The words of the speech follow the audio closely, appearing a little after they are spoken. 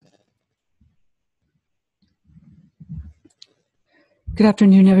Good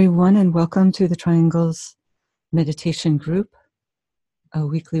afternoon, everyone, and welcome to the Triangles Meditation Group, a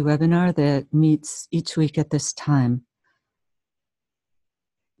weekly webinar that meets each week at this time.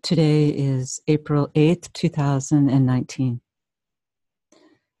 Today is April 8th, 2019.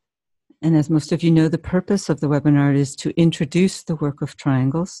 And as most of you know, the purpose of the webinar is to introduce the work of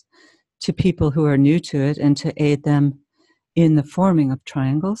triangles to people who are new to it and to aid them in the forming of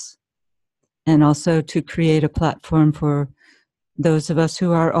triangles, and also to create a platform for those of us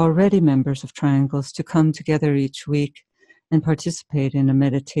who are already members of triangles to come together each week and participate in a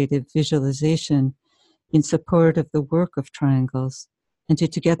meditative visualization in support of the work of triangles and to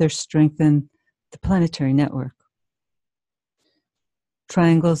together strengthen the planetary network.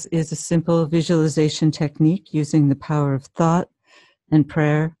 Triangles is a simple visualization technique using the power of thought and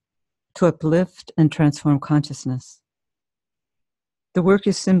prayer to uplift and transform consciousness. The work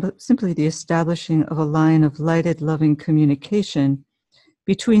is simply the establishing of a line of lighted, loving communication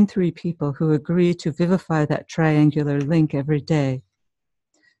between three people who agree to vivify that triangular link every day.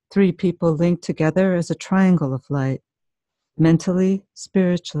 Three people linked together as a triangle of light, mentally,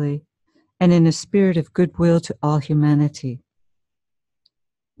 spiritually, and in a spirit of goodwill to all humanity.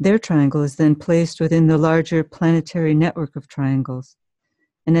 Their triangle is then placed within the larger planetary network of triangles,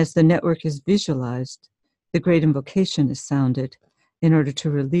 and as the network is visualized, the great invocation is sounded in order to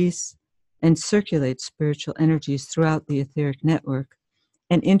release and circulate spiritual energies throughout the etheric network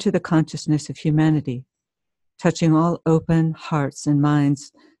and into the consciousness of humanity, touching all open hearts and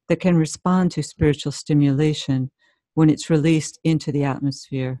minds that can respond to spiritual stimulation when it's released into the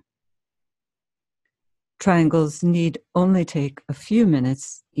atmosphere. Triangles need only take a few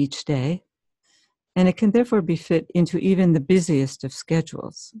minutes each day, and it can therefore be fit into even the busiest of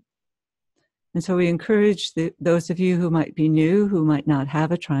schedules. And so we encourage those of you who might be new, who might not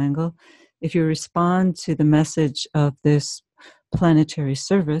have a triangle, if you respond to the message of this planetary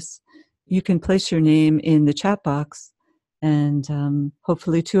service, you can place your name in the chat box, and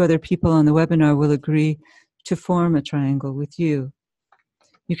hopefully 2 other people on the webinar will agree to form a triangle with you.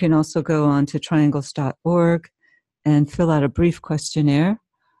 You can also go on to triangles.org and fill out a brief questionnaire,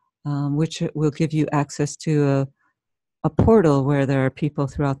 which will give you access to a portal where there are people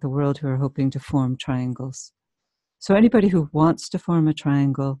throughout the world who are hoping to form triangles. So anybody who wants to form a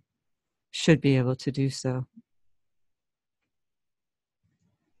triangle should be able to do so.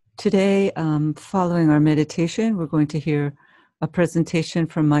 Today, following our meditation, we're going to hear a presentation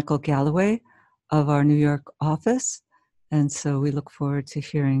from Michael Galloway of our New York office, and so we look forward to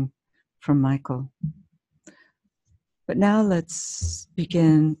hearing from Michael. But now let's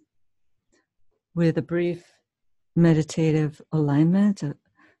begin with a brief meditative alignment, a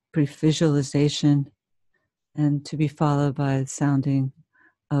brief visualization, and to be followed by the sounding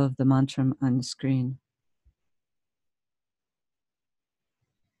of the mantra on the screen.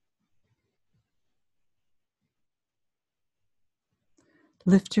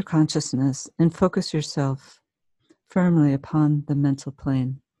 Lift your consciousness and focus yourself firmly upon the mental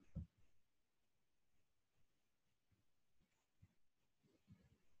plane.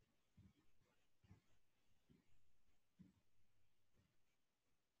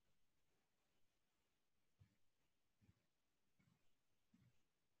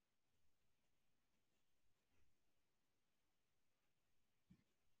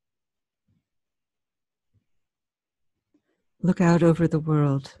 Look out over the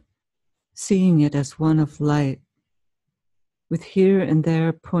world, seeing it as one of light, with here and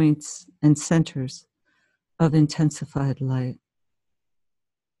there points and centers of intensified light.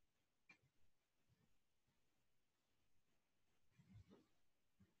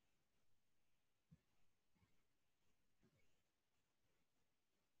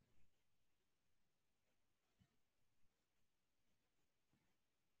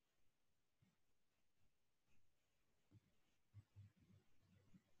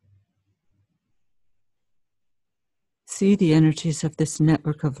 See the energies of this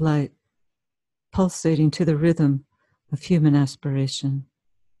network of light pulsating to the rhythm of human aspiration.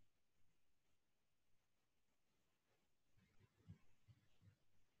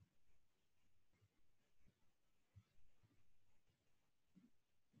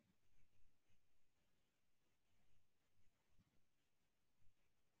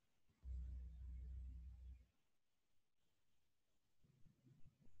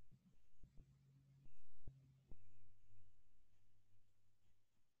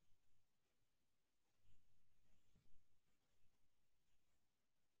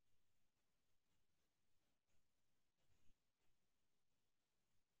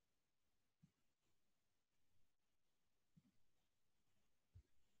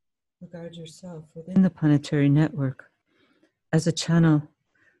 Regard yourself within the planetary network as a channel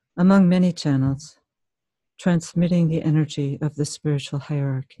among many channels, transmitting the energy of the spiritual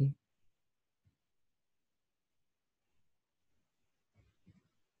hierarchy.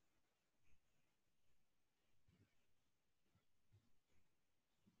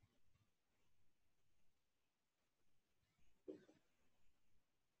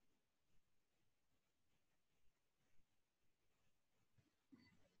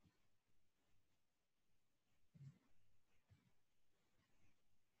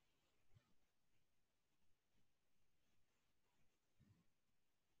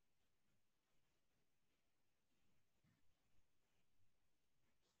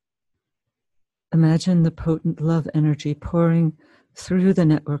 Imagine the potent love energy pouring through the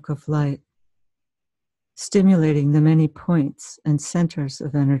network of light, stimulating the many points and centers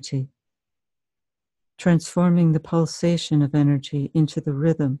of energy, transforming the pulsation of energy into the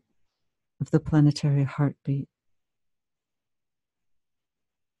rhythm of the planetary heartbeat.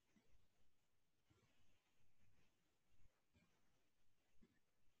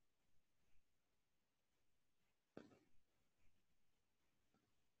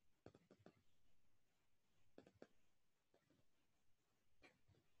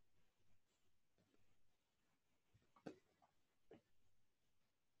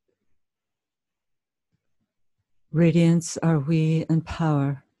 Radiance are we and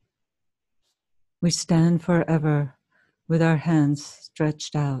power. We stand forever with our hands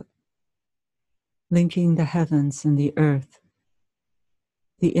stretched out, linking the heavens and the earth,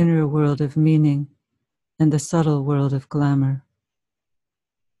 the inner world of meaning and the subtle world of glamour.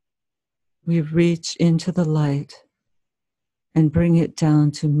 We reach into the light and bring it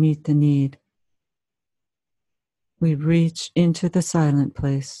down to meet the need. We reach into the silent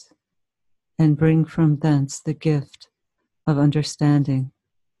place and bring from thence the gift of understanding.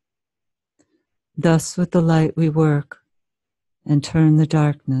 Thus with the light we work and turn the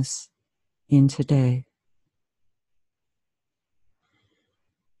darkness into day.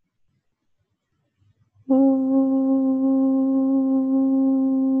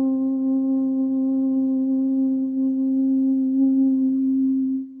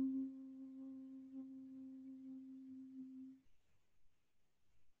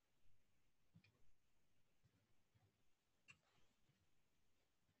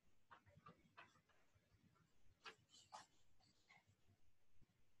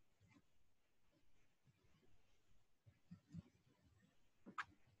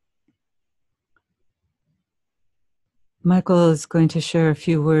 Michael is going to share a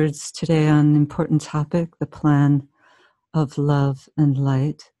few words today on an important topic, the plan of love and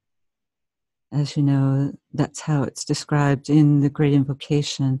light. As you know, that's how it's described in the Great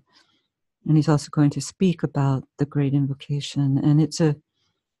Invocation. And he's also going to speak about the Great Invocation. And it's an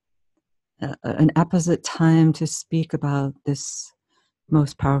apposite time to speak about this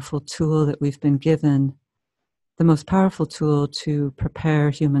most powerful tool that we've been given, the most powerful tool to prepare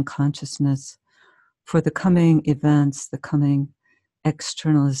human consciousness for the coming events, the coming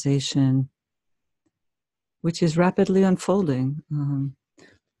externalization, which is rapidly unfolding.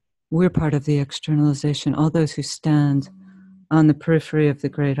 We're part of the externalization. All those who stand on the periphery of the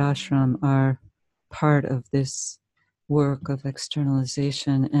great ashram are part of this work of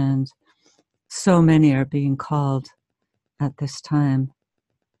externalization, and so many are being called at this time.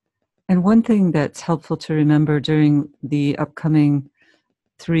 And one thing that's helpful to remember during the upcoming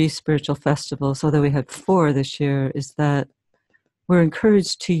 3 spiritual festivals, although we had 4 this year, is that we're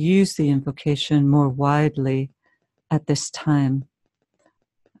encouraged to use the invocation more widely at this time.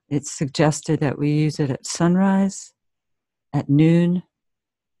 It's suggested that we use it at sunrise, at noon,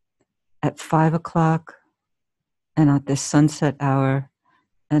 at 5 o'clock, and at the sunset hour,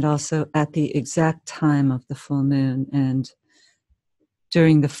 and also at the exact time of the full moon and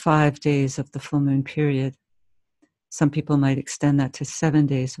during the 5 days of the full moon period. Some people might extend that to 7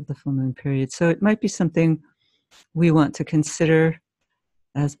 days of the full moon period. So it might be something we want to consider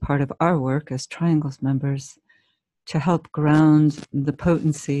as part of our work as Triangles members to help ground the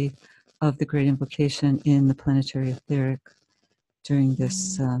potency of the Great Invocation in the planetary etheric during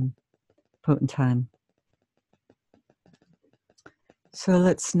this potent time. So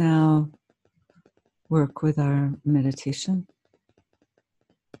let's now work with our meditation.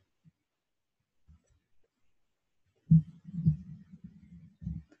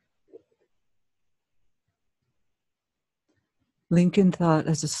 Link in thought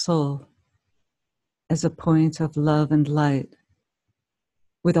as a soul, as a point of love and light,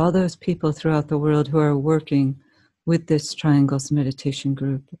 with all those people throughout the world who are working with this Triangles meditation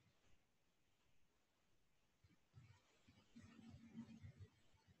group.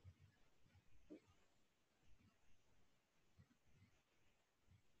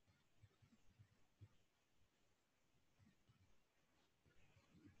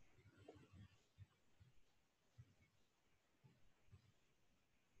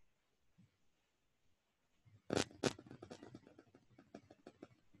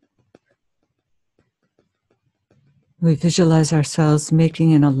 We visualize ourselves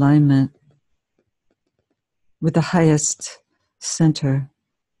making an alignment with the highest center,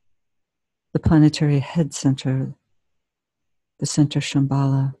 the planetary head center, the center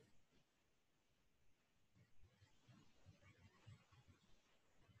Shambhala.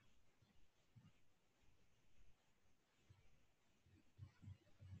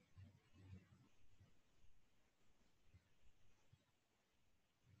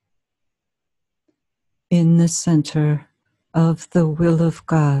 In the center of the will of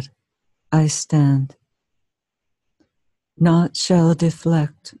God, I stand. Naught shall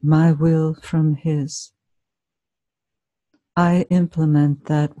deflect my will from His. I implement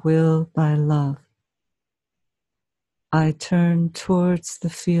that will by love. I turn towards the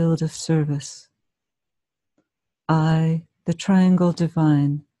field of service. I, the triangle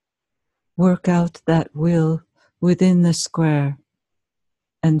divine, work out that will within the square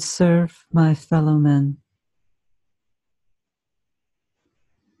and serve my fellow men.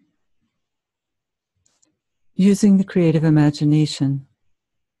 Using the creative imagination,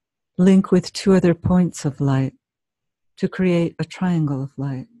 link with two other points of light to create a triangle of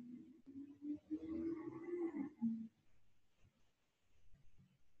light.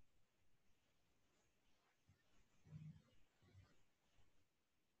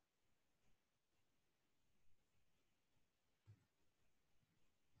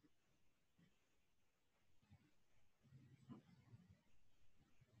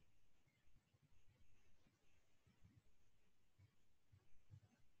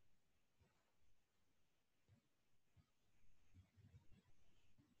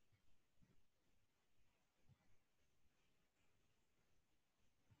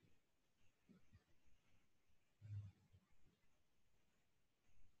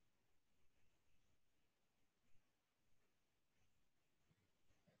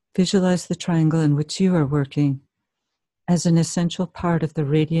 Visualize the triangle in which you are working as an essential part of the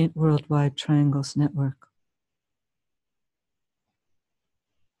Radiant Worldwide Triangles Network.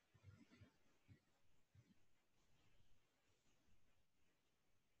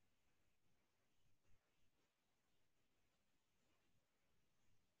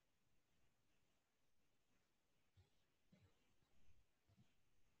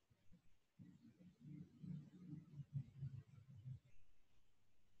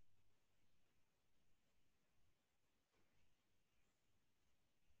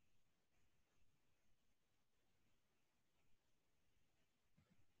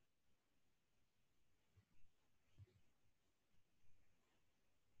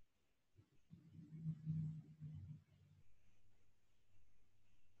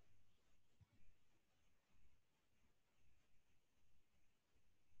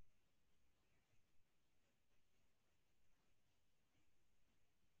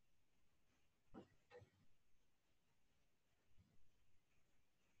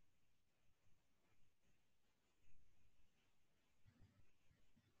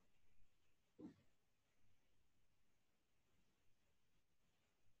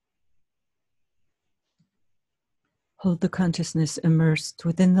 Hold the consciousness immersed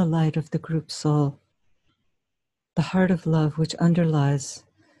within the light of the group soul, the heart of love which underlies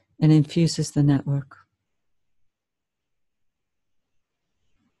and infuses the network.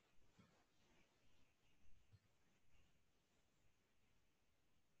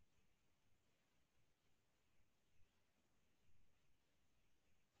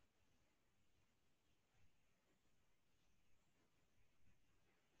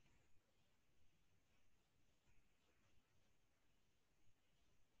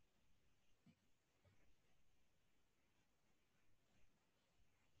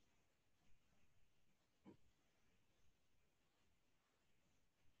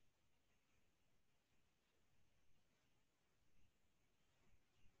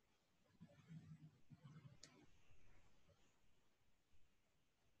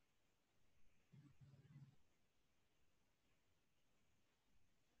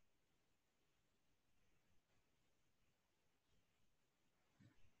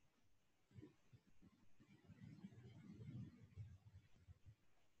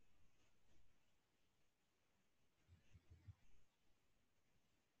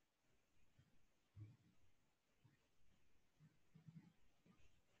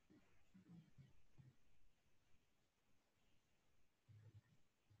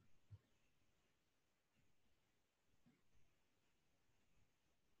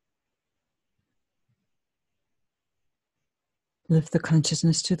 Lift the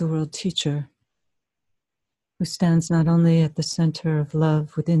consciousness to the world teacher, who stands not only at the center of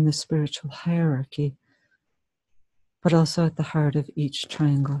love within the spiritual hierarchy, but also at the heart of each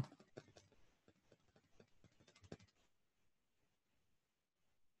triangle.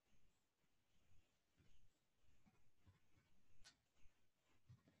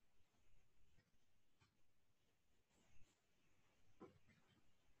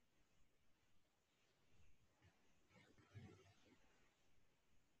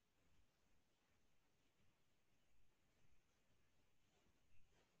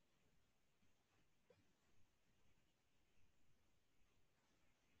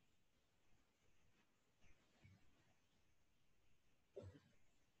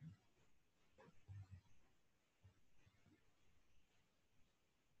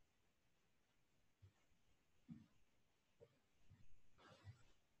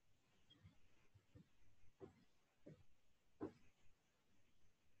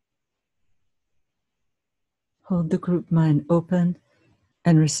 Hold the group mind open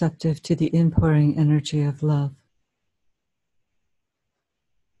and receptive to the inpouring energy of love.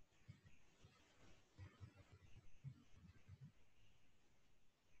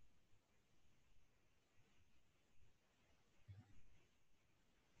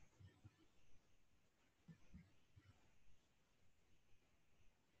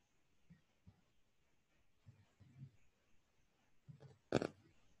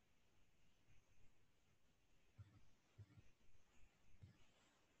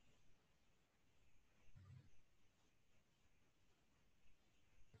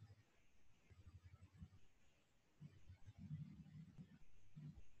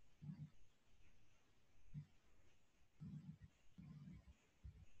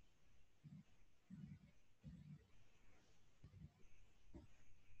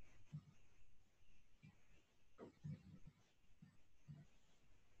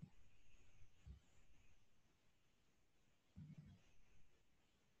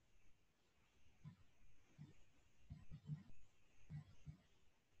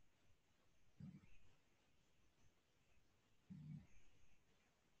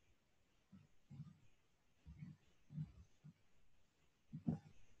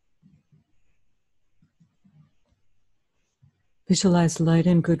 Visualize light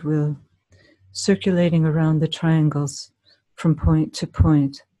and goodwill circulating around the triangles from point to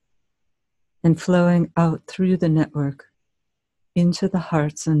point and flowing out through the network into the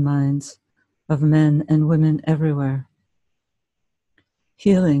hearts and minds of men and women everywhere,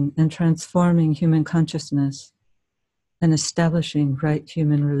 healing and transforming human consciousness and establishing right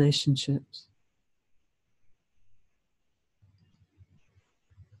human relationships.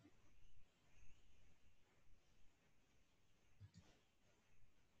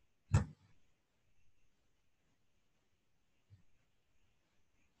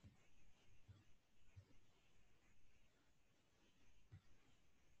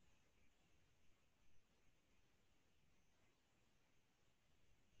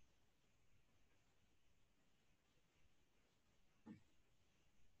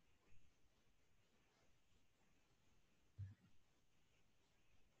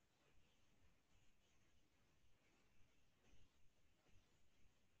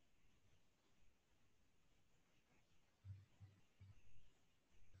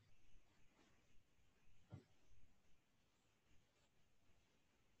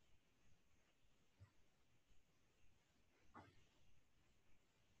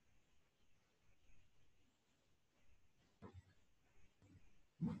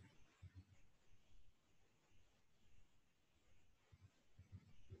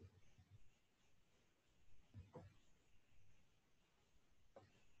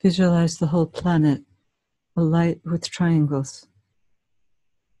 Visualize the whole planet alight with triangles.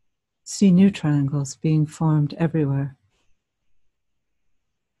 See new triangles being formed everywhere.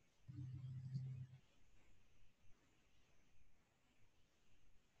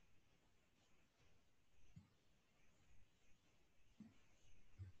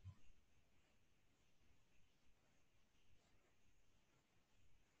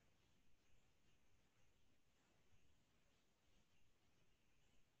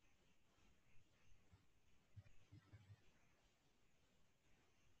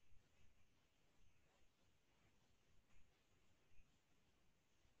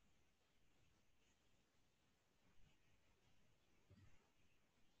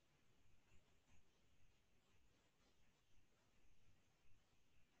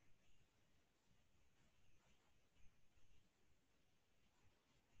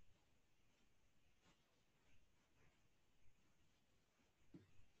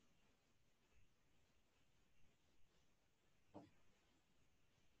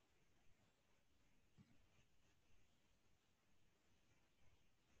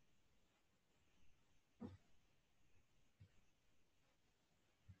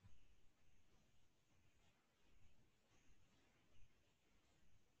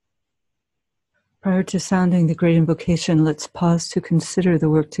 Prior to sounding the great invocation, let's pause to consider the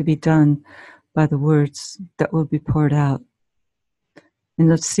work to be done by the words that will be poured out. And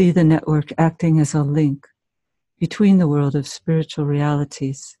let's see the network acting as a link between the world of spiritual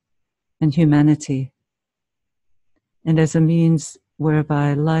realities and humanity, and as a means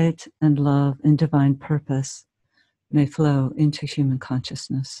whereby light and love and divine purpose may flow into human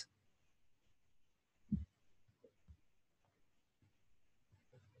consciousness.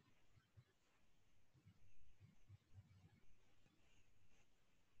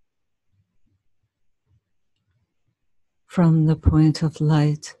 From the point of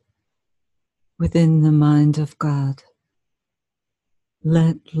light within the mind of God,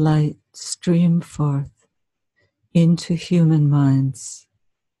 let light stream forth into human minds.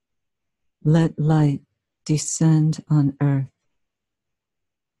 Let light descend on earth.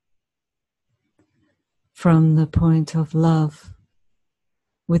 From the point of love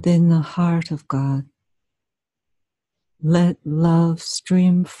within the heart of God, let love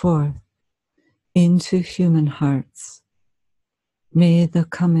stream forth into human hearts. May the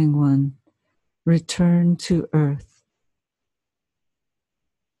coming one return to earth.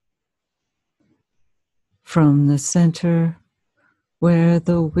 From the center where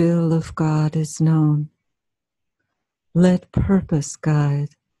the will of God is known, let purpose guide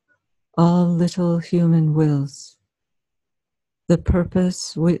all little human wills, the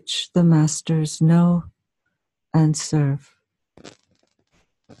purpose which the masters know and serve.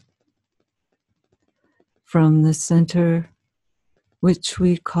 From the center which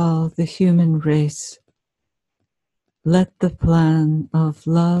we call the human race, let the plan of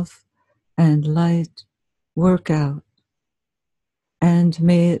love and light work out, and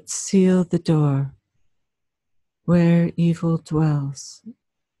may it seal the door where evil dwells.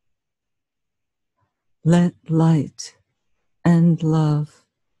 Let light and love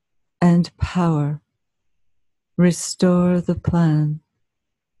and power restore the plan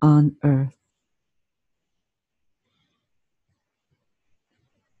on earth.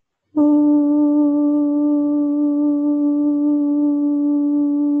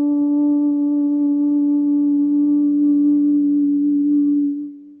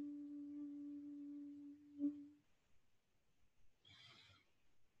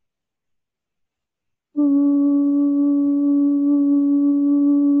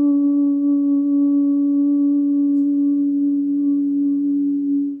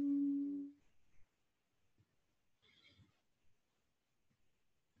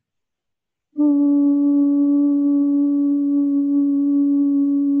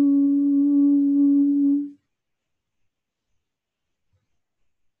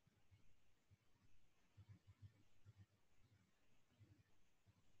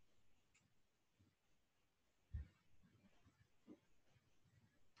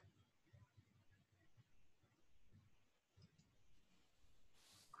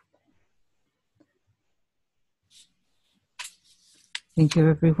 Thank you,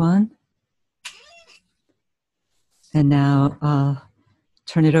 everyone. And now I'll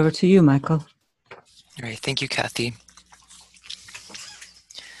turn it over to you, Michael. All right, thank you, Kathy.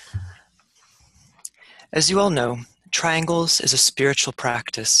 As you all know, Triangles is a spiritual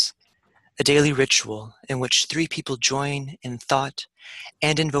practice, a daily ritual in which three people join in thought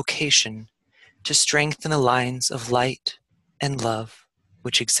and invocation to strengthen the lines of light and love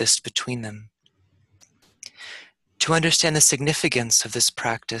which exist between them. To understand the significance of this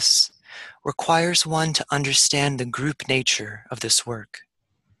practice requires one to understand the group nature of this work.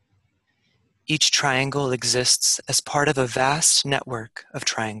 Each triangle exists as part of a vast network of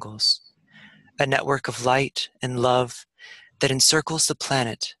triangles, a network of light and love that encircles the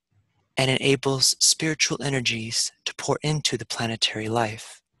planet and enables spiritual energies to pour into the planetary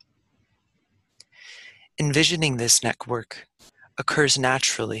life. Envisioning this network occurs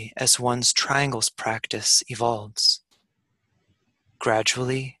naturally as one's triangles practice evolves.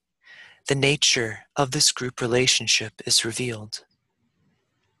 Gradually, the nature of this group relationship is revealed.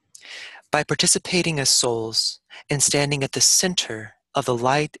 By participating as souls and standing at the center of the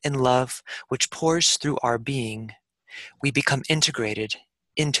light and love which pours through our being, we become integrated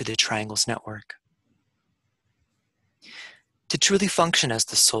into the triangles network. To truly function as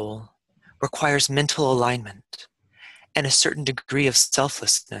the soul requires mental alignment and a certain degree of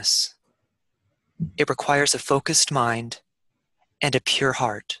selflessness. It requires a focused mind and a pure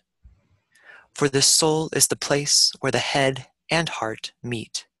heart, for the soul is the place where the head and heart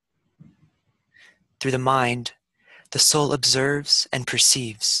meet. Through the mind, the soul observes and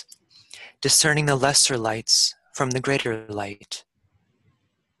perceives, discerning the lesser lights from the greater light.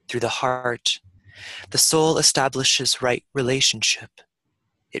 Through the heart, the soul establishes right relationship.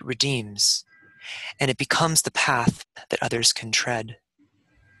 It redeems, and it becomes the path that others can tread.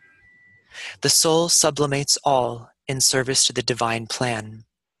 The soul sublimates all in service to the divine plan.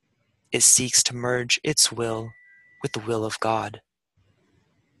 It seeks to merge its will with the will of God.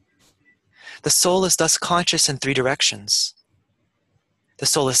 The soul is thus conscious in three directions. The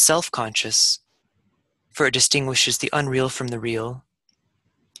soul is self-conscious, for it distinguishes the unreal from the real.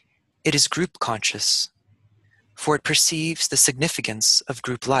 It is group conscious, for it perceives the significance of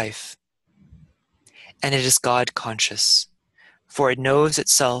group life. And it is God conscious, for it knows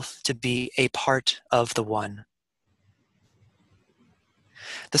itself to be a part of the one.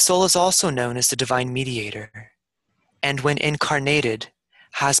 The soul is also known as the divine mediator, and when incarnated,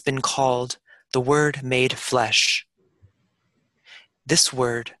 has been called the Word made flesh. This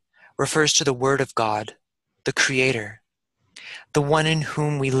word refers to the Word of God, the Creator, the one in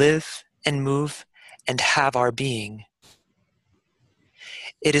whom we live and move and have our being.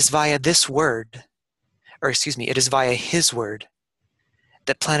 It is via His word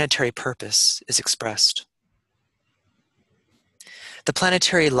that planetary purpose is expressed. The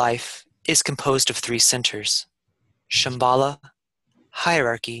planetary life is composed of three centers: Shambhala,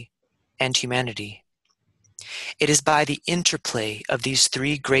 hierarchy, and humanity. It is by the interplay of these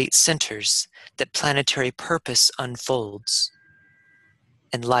three great centers that planetary purpose unfolds,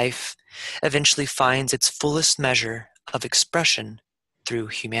 and life eventually finds its fullest measure of expression through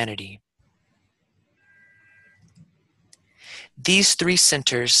humanity. These three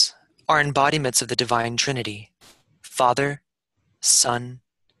centers are embodiments of the Divine Trinity: Father, Son,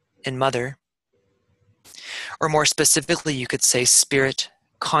 and Mother. Or more specifically, you could say Spirit,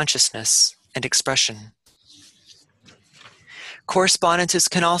 Consciousness, and Expression. Correspondences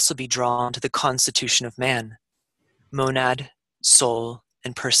can also be drawn to the constitution of man: monad, soul,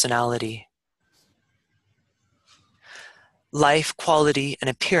 and personality. Life, quality, and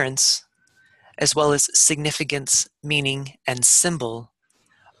appearance, as well as significance, meaning, and symbol,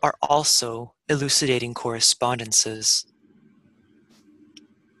 are also elucidating correspondences.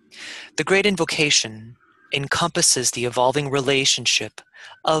 The Great Invocation encompasses the evolving relationship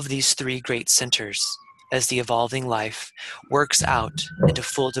of these three great centers as the evolving life works out into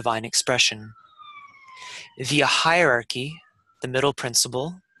full divine expression. Via hierarchy, the middle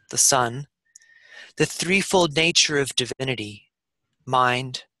principle, the Son, the threefold nature of divinity,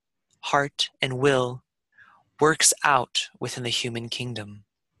 mind, heart, and will, works out within the human kingdom.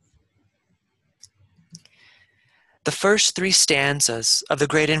 The first three stanzas of the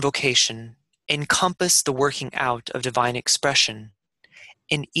Great Invocation encompass the working out of divine expression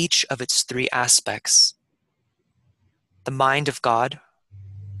in each of its three aspects: the mind of God,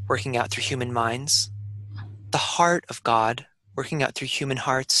 working out through human minds; the heart of God, working out through human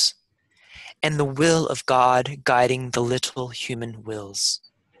hearts; and the will of God, guiding the little human wills.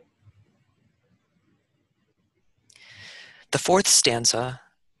 The fourth stanza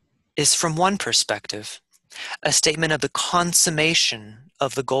is, from one perspective, a statement of the consummation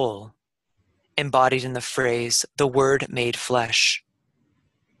of the goal, embodied in the phrase, "the Word made flesh."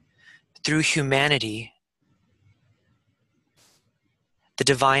 Through humanity, the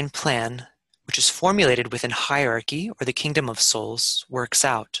divine plan, which is formulated within hierarchy or the kingdom of souls, works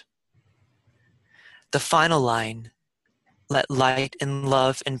out. The final line, "Let light and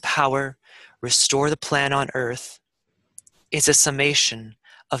love and power restore the plan on earth," is a summation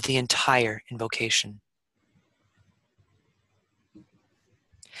of the entire invocation.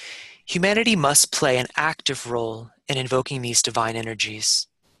 Humanity must play an active role in invoking these divine energies.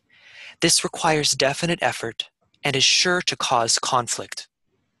 This requires definite effort and is sure to cause conflict.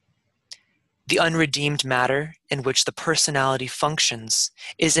 The unredeemed matter in which the personality functions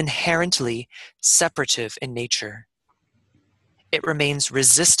is inherently separative in nature. It remains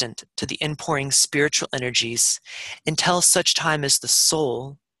resistant to the inpouring spiritual energies until such time as the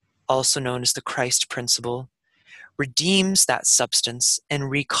soul, also known as the Christ principle, redeems that substance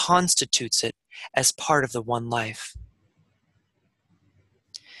and reconstitutes it as part of the one life.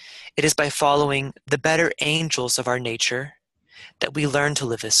 It is by following the better angels of our nature that we learn to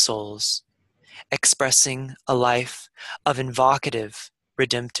live as souls, expressing a life of invocative,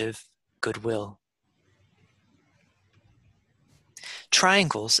 redemptive goodwill.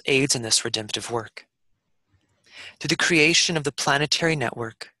 Triangles aids in this redemptive work. Through the creation of the planetary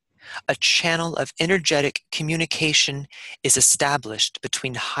network, a channel of energetic communication is established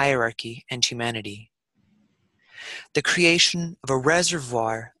between hierarchy and humanity. The creation of a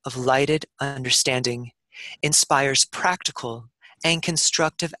reservoir of lighted understanding inspires practical and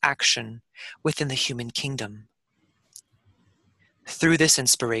constructive action within the human kingdom. Through this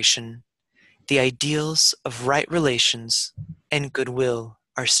inspiration, the ideals of right relations and goodwill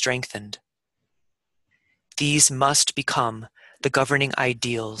are strengthened. These must become the governing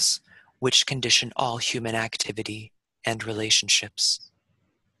ideals which condition all human activity and relationships.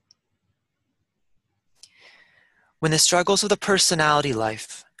 When the struggles of the personality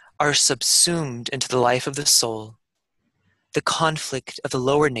life are subsumed into the life of the soul, the conflict of the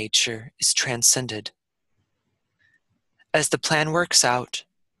lower nature is transcended. As the plan works out,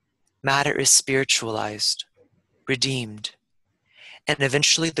 matter is spiritualized, redeemed, and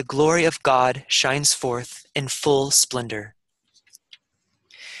eventually the glory of God shines forth in full splendor.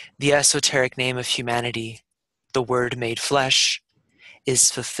 The esoteric name of humanity, the Word made flesh, is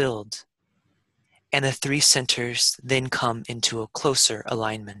fulfilled, and the three centers then come into a closer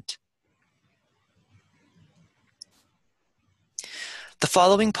alignment. The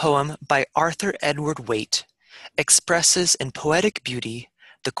following poem by Arthur Edward Waite expresses in poetic beauty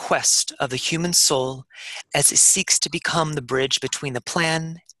the quest of the human soul as it seeks to become the bridge between the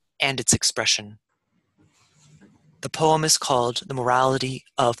plan and its expression. The poem is called The Morality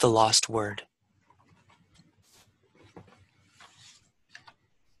of the Lost Word.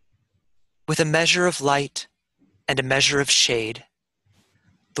 With a measure of light and a measure of shade,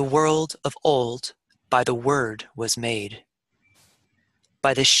 the world of old by the word was made.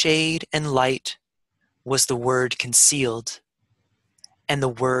 By the shade and light was the word concealed, and the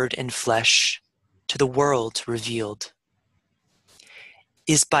word in flesh to the world revealed.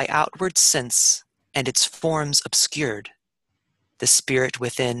 Is by outward sense and its forms obscured, the spirit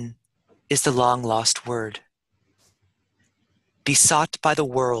within is the long-lost word. Besought by the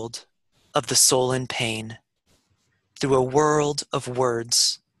world of the soul in pain, through a world of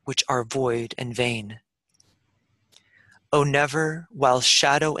words which are void and vain. O never, while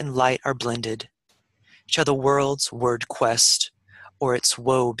shadow and light are blended, shall the world's word quest or its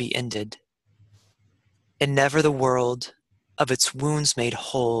woe be ended. And never the world of its wounds made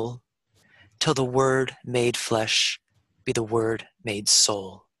whole, till the word made flesh be the word made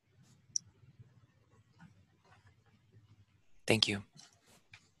soul. Thank you.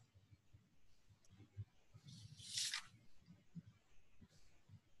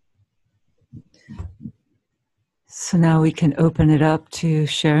 So now we can open it up to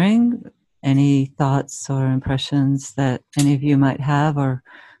sharing any thoughts or impressions that any of you might have or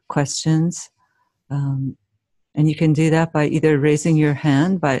questions. And you can do that by either raising your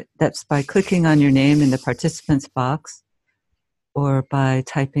hand, that's by clicking on your name in the participants box, or by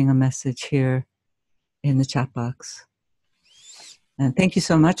typing a message here in the chat box. And thank you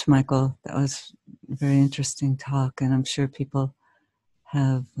so much, Michael. That was a very interesting talk, and I'm sure people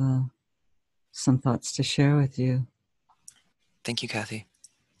have some thoughts to share with you. Thank you, Kathy.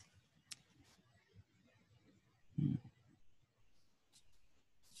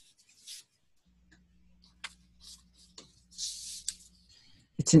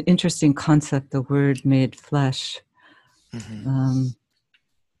 It's an interesting concept, the word made flesh. Mm-hmm.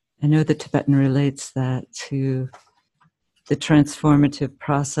 I know the Tibetan relates that to the transformative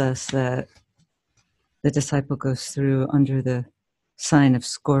process that the disciple goes through under the sign of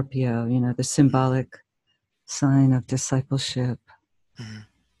Scorpio, the symbolic sign of discipleship,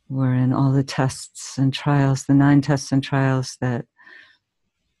 wherein all the tests and trials, the 9 tests and trials that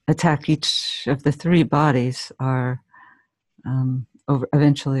attack each of the 3 bodies are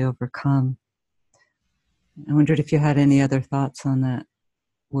eventually overcome. I wondered if you had any other thoughts on that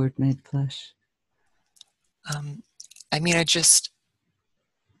word made flesh. I mean,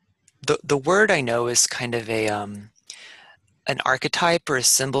 the word I know is kind of an archetype or a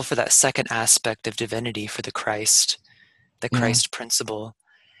symbol for that second aspect of divinity, for the Christ principle.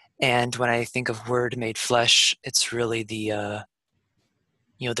 And when I think of word made flesh, it's really the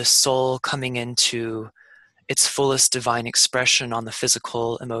soul coming into its fullest divine expression on the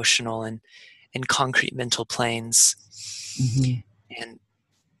physical, emotional, and concrete mental planes. Mm-hmm. And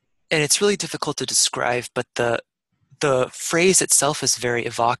it's really difficult to describe, but the phrase itself is very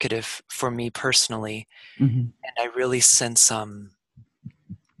evocative for me personally. Mm-hmm. And I really sense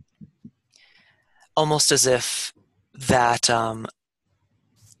almost as if that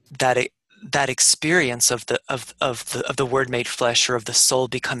that experience of the word made flesh, or of the soul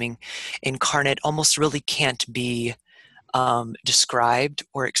becoming incarnate, almost really can't be described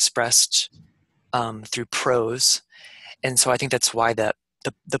or expressed through prose. And so I think that's why the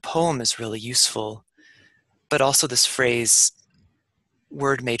poem is really useful. But also this phrase,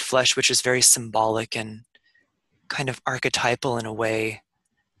 word made flesh, which is very symbolic and kind of archetypal in a way,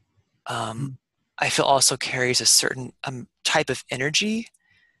 I feel also carries a certain type of energy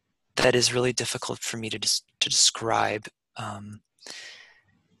that is really difficult for me to describe.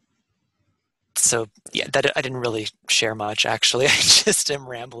 So yeah, that I didn't really share much, actually. I just am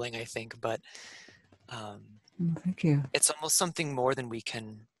rambling, I think, but thank you. It's almost something more than we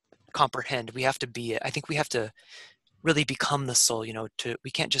can comprehend. We have to be it. I think we have to really become the soul,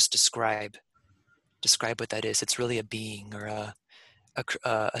 we can't just describe what that is. It's really a being, or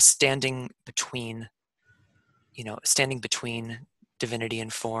a standing between, standing between divinity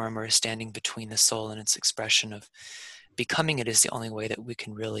and form, or standing between the soul and its expression. Of becoming it is the only way that we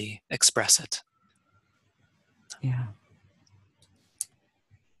can really express it. Yeah.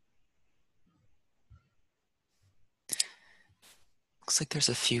 Looks like there's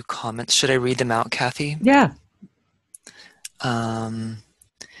a few comments. Should I read them out, Kathy? Yeah.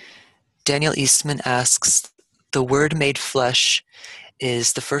 Daniel Eastman asks, the word made flesh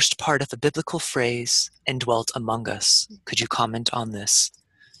is the first part of a biblical phrase, "and dwelt among us." Could you comment on this?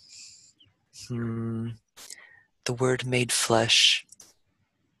 The Word made flesh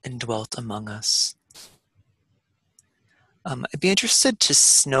and dwelt among us. I'd be interested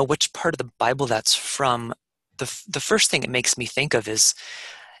to know which part of the Bible that's from. The first thing it makes me think of is,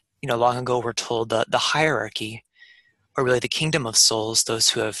 long ago we're told the hierarchy, or really the kingdom of souls, those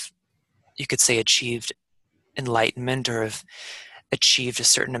who have, you could say, achieved enlightenment or have achieved a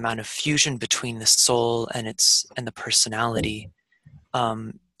certain amount of fusion between the soul and the personality,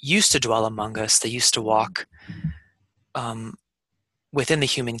 used to dwell among us. They used to walk within the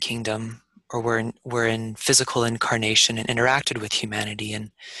human kingdom, or were in physical incarnation and interacted with humanity.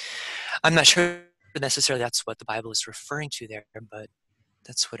 And I'm not sure necessarily that's what the Bible is referring to there, but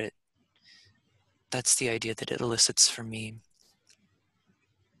that's the idea that it elicits for me.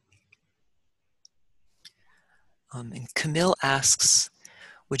 And Camille asks,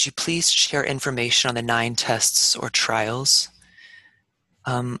 would you please share information on the 9 tests or trials?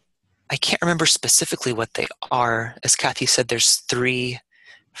 I can't remember specifically what they are. As Kathy said, there's 3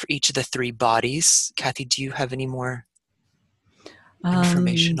 for each of the 3 bodies. Kathy, do you have any more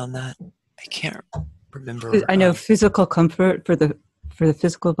information on that? I can't remember. I know physical comfort for the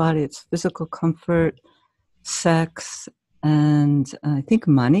physical body. It's physical comfort, sex, and I think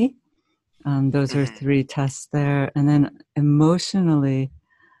money. Those are 3 tests there. And then emotionally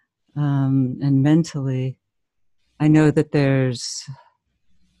and mentally, I know that there's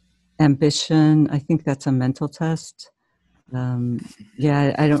ambition. I think that's a mental test.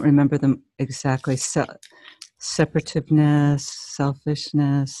 I don't remember them exactly. Separativeness,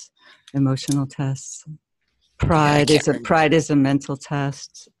 selfishness, emotional tests. Pride is a mental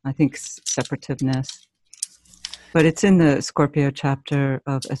test. I think separativeness. But it's in the Scorpio chapter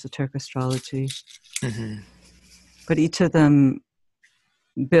of Esoteric Astrology. Mm-hmm. But each of them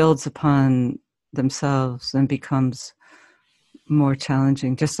builds upon themselves and becomes more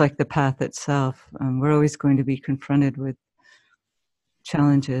challenging, just like the path itself. We're always going to be confronted with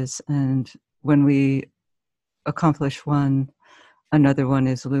challenges, and when we accomplish one, another one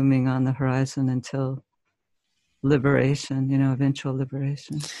is looming on the horizon until liberation, eventual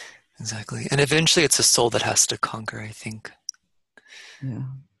liberation. Exactly. And eventually it's the soul that has to conquer, I think. Yeah.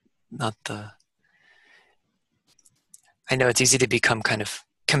 I know it's easy to become kind of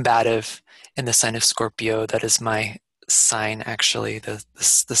combative in the sign of Scorpio. That is my sign, actually, the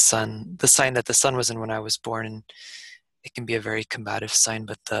sun, the sign that the sun was in when I was born, and it can be a very combative sign.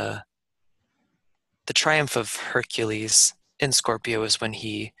 But the triumph of Hercules in Scorpio is when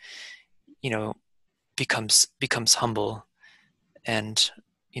he, becomes humble and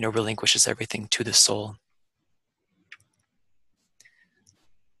relinquishes everything to the soul.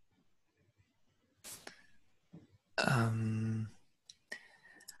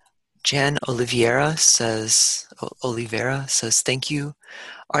 Jan Oliveira says, thank you.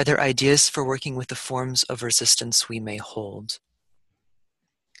 Are there ideas for working with the forms of resistance we may hold?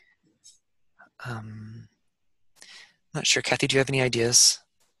 Not sure. Kathy, do you have any ideas?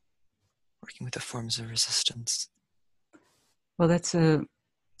 Working with the forms of resistance. Well, that's a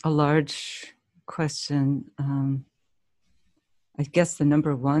large question. I guess the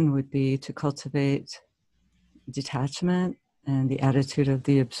number one would be to cultivate detachment and the attitude of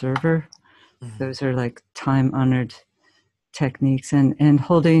the observer. Mm-hmm. Those are like time-honored techniques, and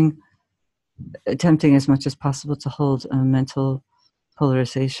attempting as much as possible to hold a mental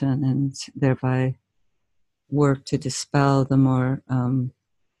polarization and thereby work to dispel the more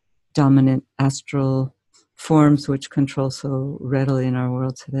dominant astral forms which control so readily in our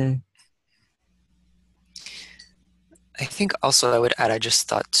world today. I think also I would add, I just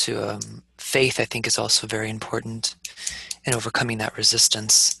thought to faith, I think, is also very important in overcoming that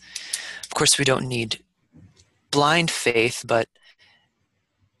resistance. Of course, we don't need blind faith, but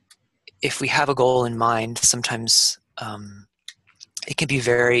if we have a goal in mind, sometimes it can be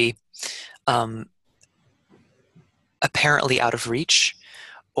very apparently out of reach,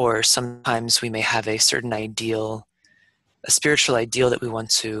 or sometimes we may have a certain ideal, a spiritual ideal that we want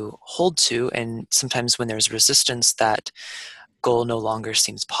to hold to, and sometimes when there's resistance, that goal no longer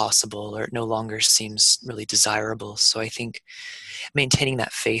seems possible, or it no longer seems really desirable. So I think maintaining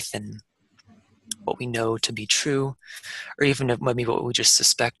that faith in what we know to be true, or even maybe what we just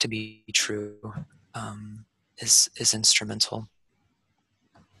suspect to be true, is instrumental.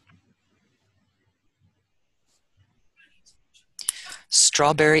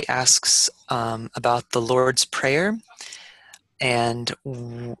 Strawberry asks about the Lord's Prayer, and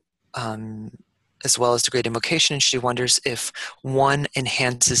as well as the Great Invocation, and she wonders if one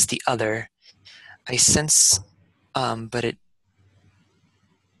enhances the other. I sense, but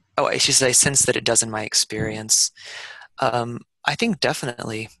She says, I sense that it does in my experience. I think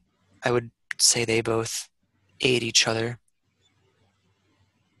definitely I would say they both aid each other.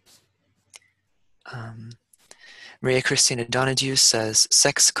 Maria Christina Donadieu says,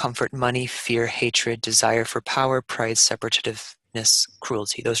 sex, comfort, money, fear, hatred, desire for power, pride, separativeness,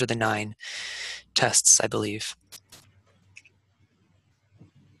 cruelty. Those are the 9 tests, I believe.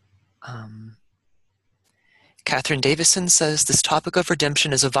 Catherine Davison says, this topic of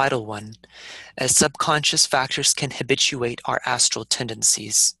redemption is a vital one, as subconscious factors can habituate our astral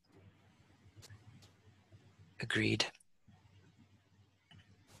tendencies. Agreed.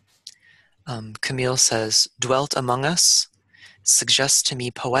 Camille says, dwelt among us suggests to me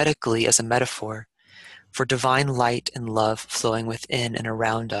poetically as a metaphor for divine light and love flowing within and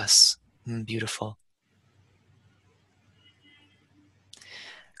around us. Beautiful.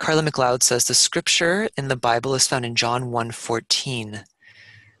 Carla McLeod says, the scripture in the Bible is found in John 1:14.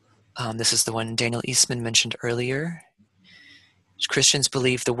 This is the one Daniel Eastman mentioned earlier. Christians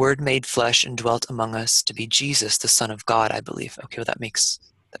believe the Word made flesh and dwelt among us to be Jesus, the Son of God, I believe. Okay, well, that makes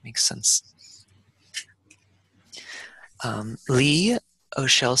sense. Lee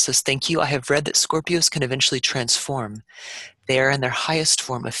O'Shell says, thank you. I have read that Scorpios can eventually transform. They are in their highest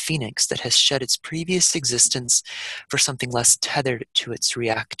form a phoenix that has shed its previous existence for something less tethered to its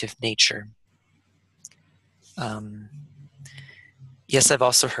reactive nature. Yes, I've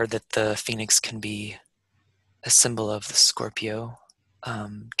also heard that the phoenix can be a symbol of the Scorpio.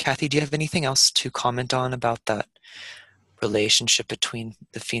 Kathy, do you have anything else to comment on about that relationship between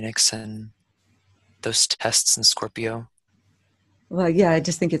the phoenix and those tests in Scorpio? Well, yeah, I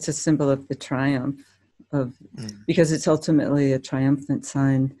just think it's a symbol of the triumph of, because it's ultimately a triumphant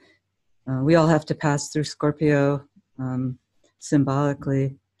sign. We all have to pass through Scorpio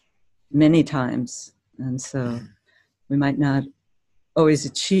symbolically many times. And so we might not always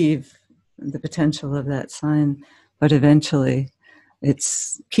achieve the potential of that sign, but eventually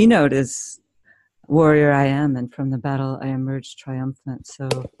its keynote is warrior I am, and from the battle I emerged triumphant. So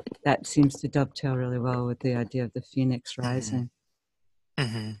that seems to dovetail really well with the idea of the phoenix rising.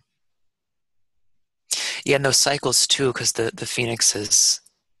 Mm-hmm. Yeah, and those cycles too, because the phoenix is,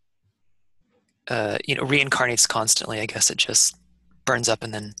 reincarnates constantly. I guess it just burns up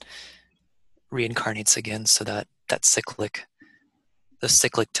and then reincarnates again. So the cyclic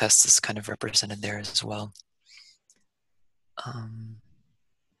test is kind of represented there as well.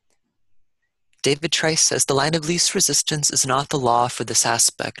 David Trice says, the line of least resistance is not the law for this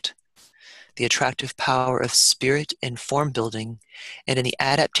aspect. The attractive power of spirit in form building and in the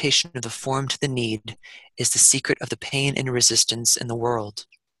adaptation of the form to the need is the secret of the pain and resistance in the world.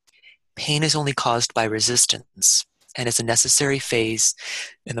 Pain is only caused by resistance and is a necessary phase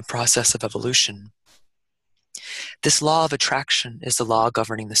in the process of evolution. This law of attraction is the law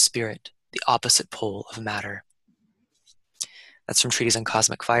governing the spirit, the opposite pole of matter. That's from Treatise on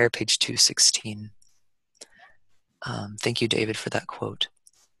Cosmic Fire, page 216. Thank you, David, for that quote.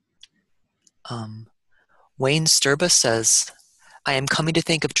 Wayne Sturba says, I am coming to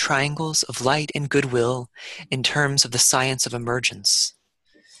think of triangles of light and goodwill in terms of the science of emergence.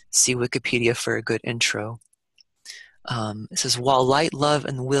 See Wikipedia for a good intro. It says, while light, love,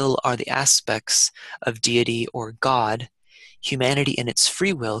 and will are the aspects of deity or God, humanity in its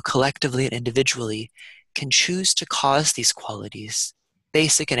free will, collectively and individually, can choose to cause these qualities,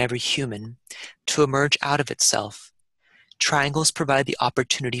 basic in every human, to emerge out of itself. Triangles provide the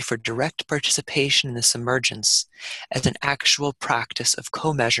opportunity for direct participation in this emergence as an actual practice of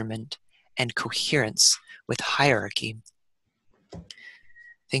co-measurement and coherence with hierarchy. I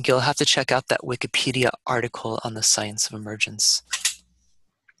think you'll have to check out that Wikipedia article on the science of emergence.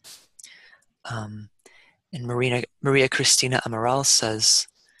 And Maria Cristina Amaral says,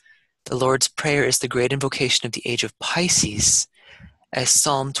 the Lord's Prayer is the great invocation of the age of Pisces, as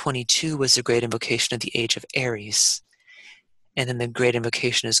Psalm 22 was the great invocation of the age of Aries. And then the great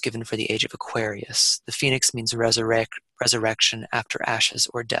invocation is given for the age of Aquarius. The phoenix means resurrection after ashes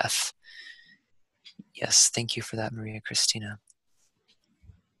or death. Yes, thank you for that, Maria Cristina.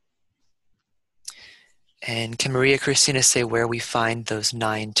 And can Maria Cristina say where we find those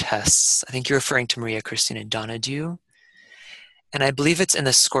 9 tests? I think you're referring to Maria Cristina Donadieu. And I believe it's in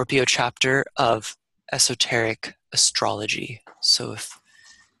the Scorpio chapter of Esoteric Astrology. So if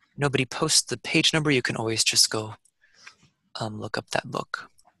nobody posts the page number, you can always just go look up that book.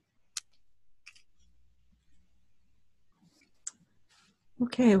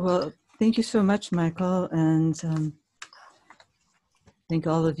 Okay, well, thank you so much, Michael, and thank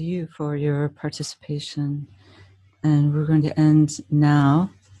all of you for your participation. And we're going to end now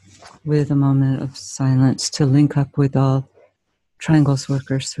with a moment of silence to link up with all Triangles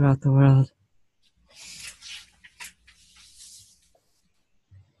workers throughout the world.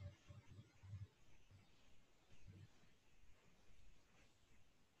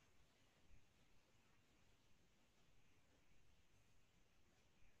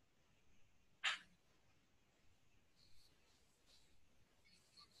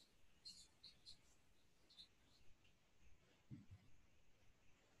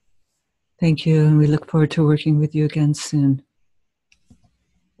 Thank you, and we look forward to working with you again soon.